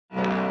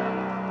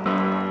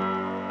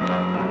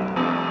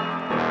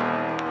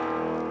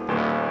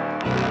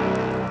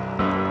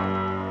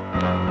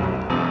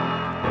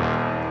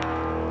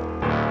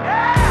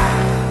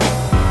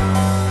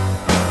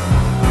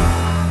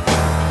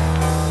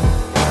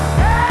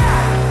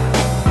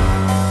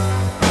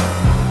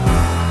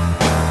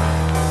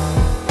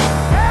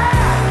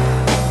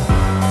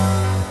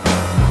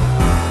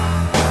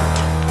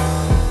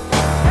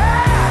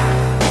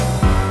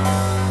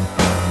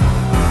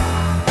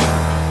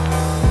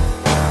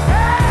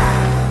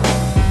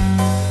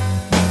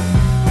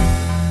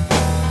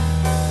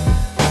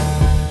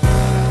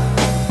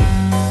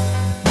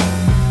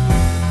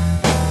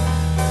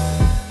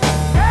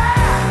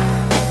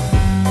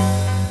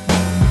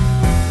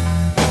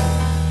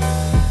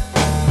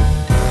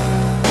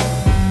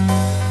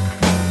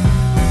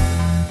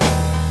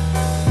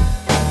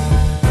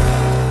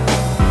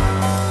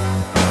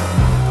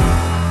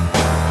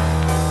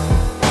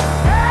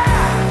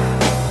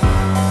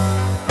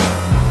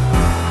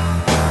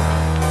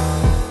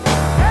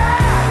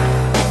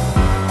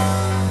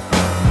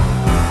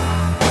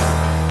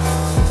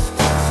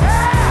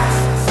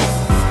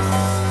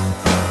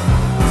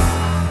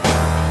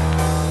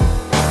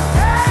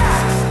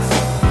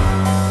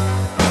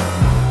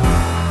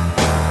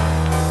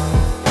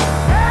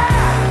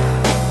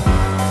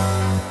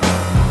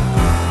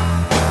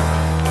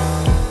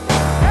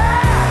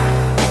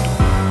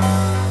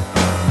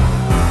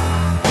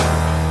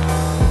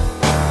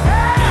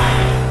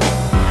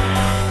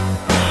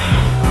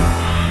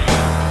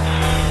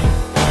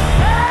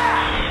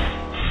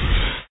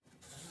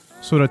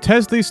So to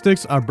test these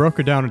sticks, I broke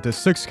it down into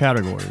 6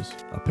 categories: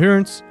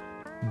 appearance,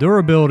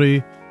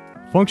 durability,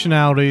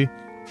 functionality,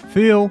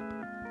 feel,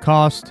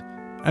 cost,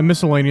 and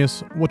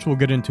miscellaneous, which we'll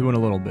get into in a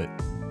little bit.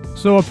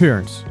 So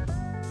appearance.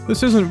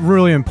 This isn't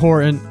really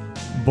important,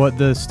 but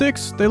the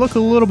sticks, they look a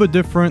little bit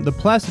different. The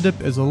Plasti-Dip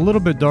is a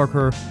little bit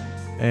darker,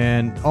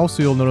 and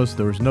also you'll notice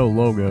there's no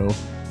logo.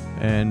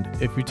 And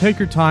if you take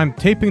your time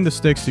taping the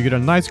sticks, you get a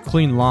nice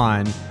clean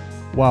line.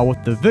 While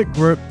with the Vic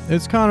Grip,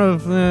 it's kind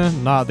of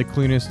not the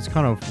cleanest. It's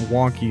kind of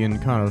wonky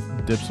and kind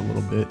of dips a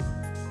little bit.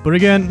 But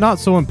again, not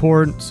so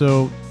important,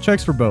 so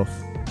checks for both.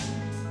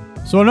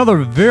 So another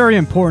very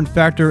important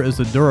factor is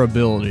the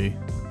durability.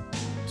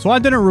 So I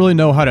didn't really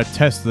know how to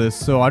test this,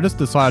 so I just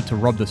decided to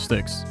rub the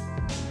sticks.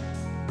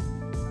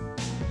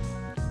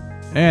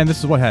 And this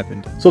is what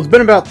happened. So it's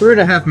been about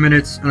 3.5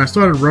 minutes, and I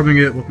started rubbing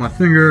it with my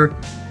finger.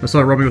 I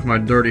started rubbing it with my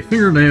dirty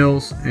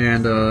fingernails,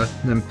 and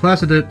then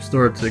Plasti-Dip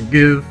started to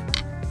give.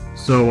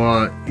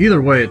 So either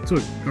way, it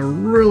took a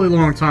really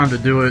long time to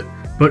do it.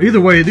 But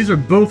either way, these are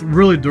both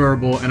really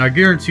durable, and I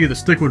guarantee the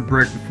stick would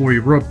break before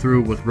you rub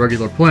through with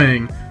regular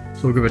playing.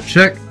 So we'll give a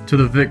check to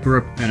the Vic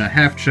Grip and a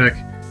half check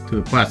to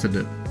the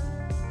Plasti-Dip.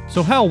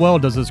 So how well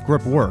does this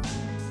grip work?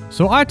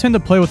 So I tend to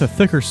play with a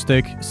thicker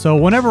stick, so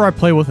whenever I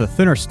play with a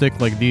thinner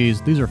stick like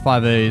these are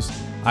 5As,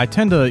 I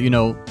tend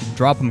to,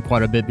 drop them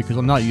quite a bit because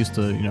I'm not used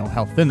to,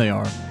 how thin they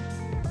are.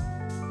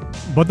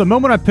 But the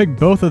moment I picked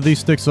both of these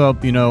sticks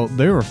up, they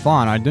were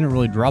fine. I didn't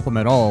really drop them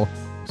at all,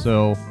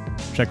 so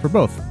check for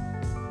both.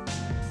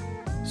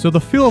 So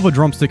the feel of a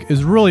drumstick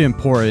is really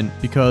important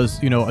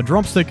because, a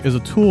drumstick is a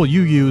tool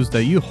you use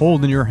that you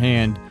hold in your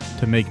hand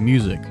to make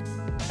music.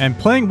 And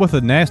playing with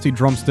a nasty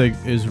drumstick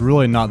is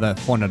really not that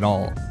fun at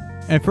all.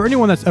 And for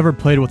anyone that's ever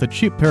played with a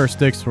cheap pair of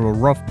sticks or a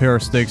rough pair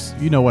of sticks,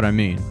 you know what I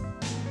mean.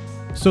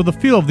 So the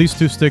feel of these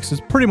two sticks is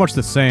pretty much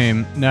the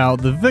same. Now,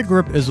 the Vic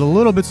Grip is a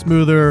little bit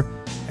smoother,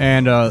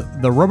 and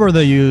the rubber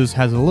they use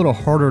has a little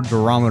harder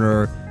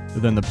durometer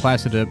than the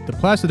Plasti-Dip. The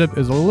Plasti-Dip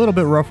is a little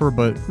bit rougher,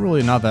 but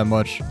really not that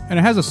much, and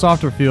it has a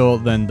softer feel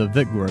than the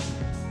Vic Grip.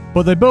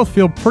 But they both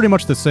feel pretty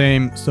much the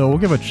same, so we'll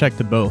give a check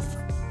to both.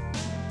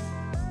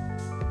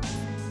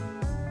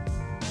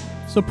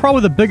 So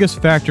probably the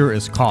biggest factor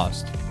is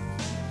cost.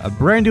 A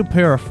brand new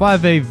pair of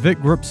 5A Vic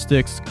Grip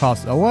sticks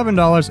costs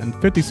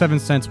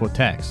 $11.57 with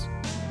tax.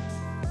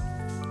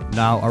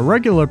 Now, a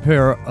regular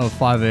pair of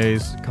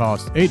 5As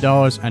costs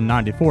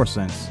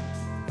 $8.94,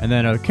 and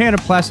then a can of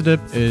Plasti-Dip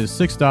is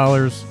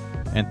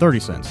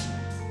 $6.30.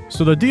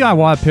 So the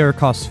DIY pair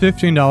costs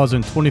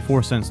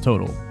 $15.24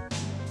 total.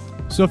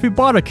 So if you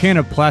bought a can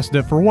of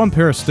Plasti-Dip for one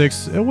pair of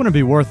sticks, it wouldn't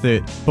be worth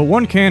it, but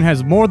one can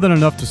has more than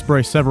enough to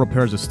spray several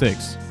pairs of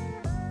sticks.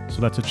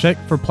 So that's a check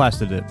for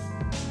Plasti-Dip.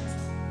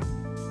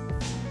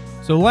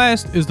 So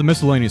last is the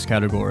miscellaneous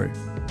category.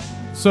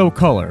 So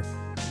color.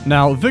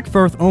 Now, Vic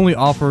Firth only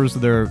offers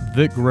their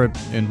Vic Grip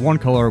in one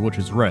color, which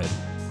is red,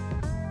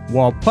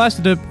 while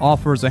Plasti-Dip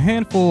offers a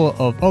handful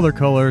of other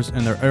colors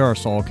in their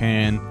aerosol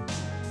can.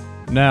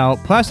 Now,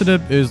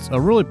 Plasti-Dip is a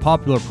really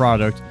popular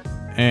product,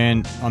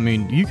 and I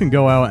mean, you can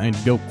go out and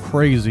go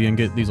crazy and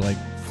get these like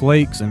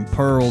flakes and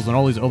pearls and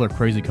all these other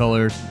crazy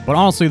colors, but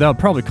honestly that would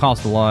probably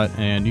cost a lot,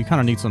 and you kind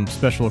of need some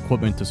special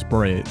equipment to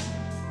spray it.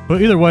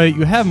 But either way,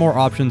 you have more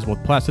options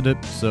with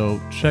Plasti-Dip,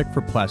 so check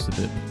for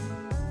Plasti-Dip.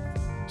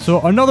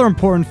 So another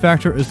important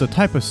factor is the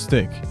type of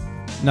stick.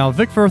 Now,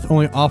 Vic Firth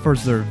only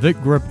offers their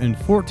Vic Grip in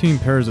 14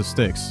 pairs of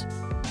sticks.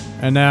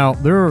 And now,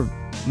 there are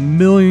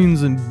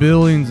millions and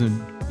billions and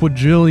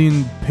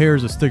quadrillion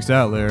pairs of sticks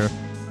out there.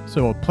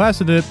 So with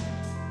Plasti-Dip,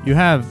 you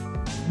have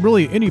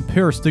really any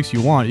pair of sticks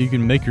you want. You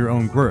can make your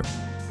own grip.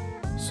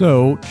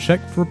 So check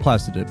for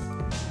Plasti-Dip.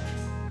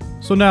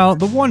 So now,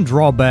 the one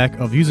drawback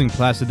of using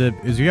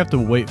Plasti-Dip is you have to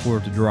wait for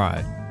it to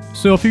dry.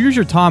 So if you use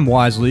your time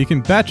wisely, you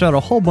can batch out a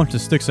whole bunch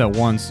of sticks at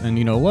once and,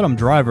 let them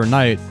dry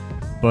overnight.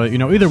 But,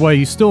 either way,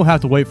 you still have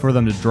to wait for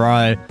them to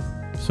dry.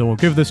 So we'll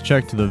give this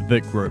check to the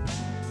Vic Grip.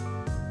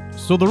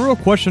 So the real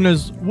question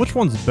is, which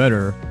one's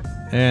better?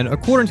 And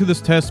according to this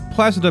test,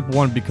 Plasti-Dip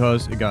won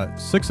because it got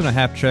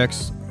 6.5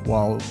 checks,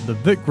 while the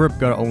Vic Grip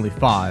got only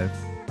 5.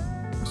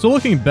 So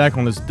looking back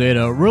on this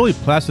data, really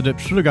Plasti-Dip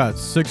should have got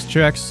 6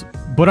 checks.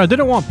 But I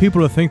didn't want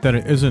people to think that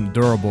it isn't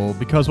durable,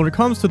 because when it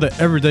comes to the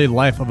everyday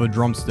life of a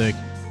drumstick,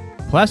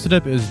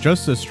 Plasti-Dip is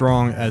just as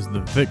strong as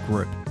the Vic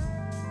Grip.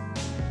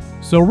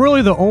 So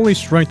really the only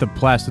strength of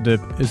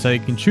Plasti-Dip is that you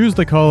can choose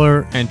the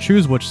color and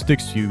choose which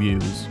sticks you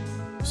use.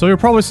 So you're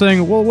probably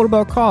saying, well, what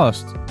about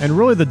cost? And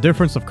really the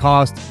difference of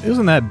cost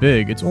isn't that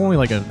big. It's only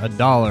like a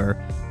dollar,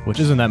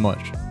 which isn't that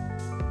much.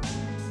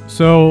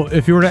 So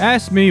if you were to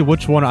ask me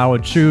which one I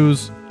would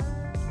choose,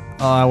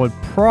 I would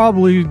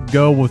probably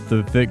go with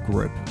the Vic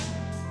Grip.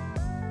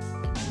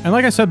 And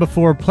like I said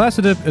before,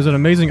 Plasti-Dip is an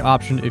amazing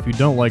option if you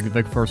don't like the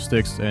Vic Firth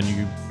sticks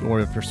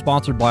or if you're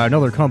sponsored by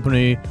another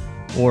company,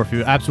 or if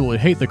you absolutely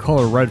hate the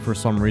color red for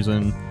some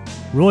reason.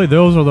 Really,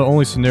 those are the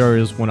only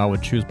scenarios when I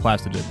would choose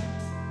Plasti-Dip.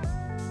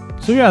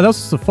 So yeah, that's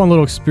just a fun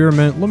little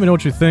experiment. Let me know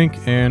what you think,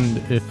 and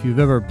if you've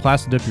ever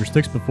Plasti-Dipped your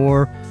sticks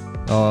before,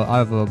 I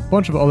have a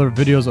bunch of other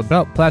videos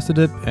about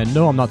Plasti-Dip, and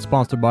no, I'm not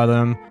sponsored by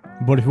them.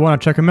 But if you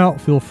want to check them out,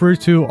 feel free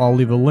to. I'll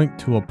leave a link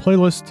to a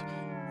playlist.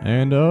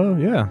 And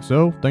yeah,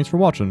 so thanks for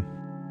watching.